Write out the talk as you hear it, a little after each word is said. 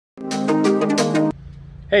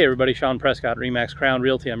Hey everybody, Sean Prescott, Remax Crown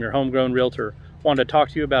Realty. I'm your homegrown realtor. Wanted to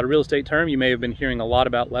talk to you about a real estate term you may have been hearing a lot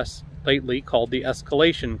about lately called the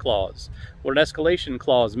escalation clause. What an escalation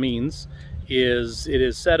clause means is it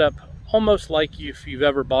is set up almost like if you've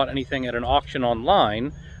ever bought anything at an auction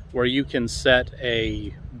online, where you can set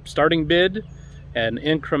a starting bid, an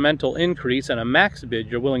incremental increase, and a max bid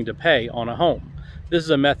you're willing to pay on a home. This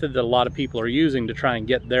is a method that a lot of people are using to try and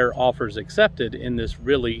get their offers accepted in this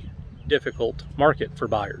really difficult market for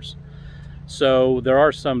buyers. So there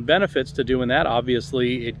are some benefits to doing that.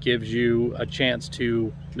 Obviously, it gives you a chance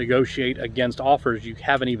to negotiate against offers you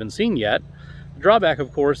haven't even seen yet. The drawback,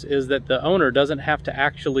 of course, is that the owner doesn't have to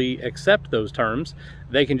actually accept those terms.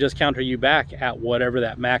 They can just counter you back at whatever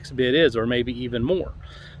that max bid is, or maybe even more.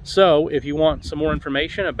 So if you want some more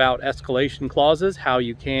information about escalation clauses, how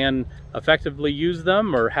you can effectively use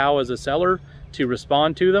them, or how as a seller to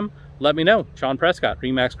respond to them, let me know. Sean Prescott,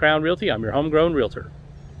 Remax Crown Realty. I'm your homegrown realtor.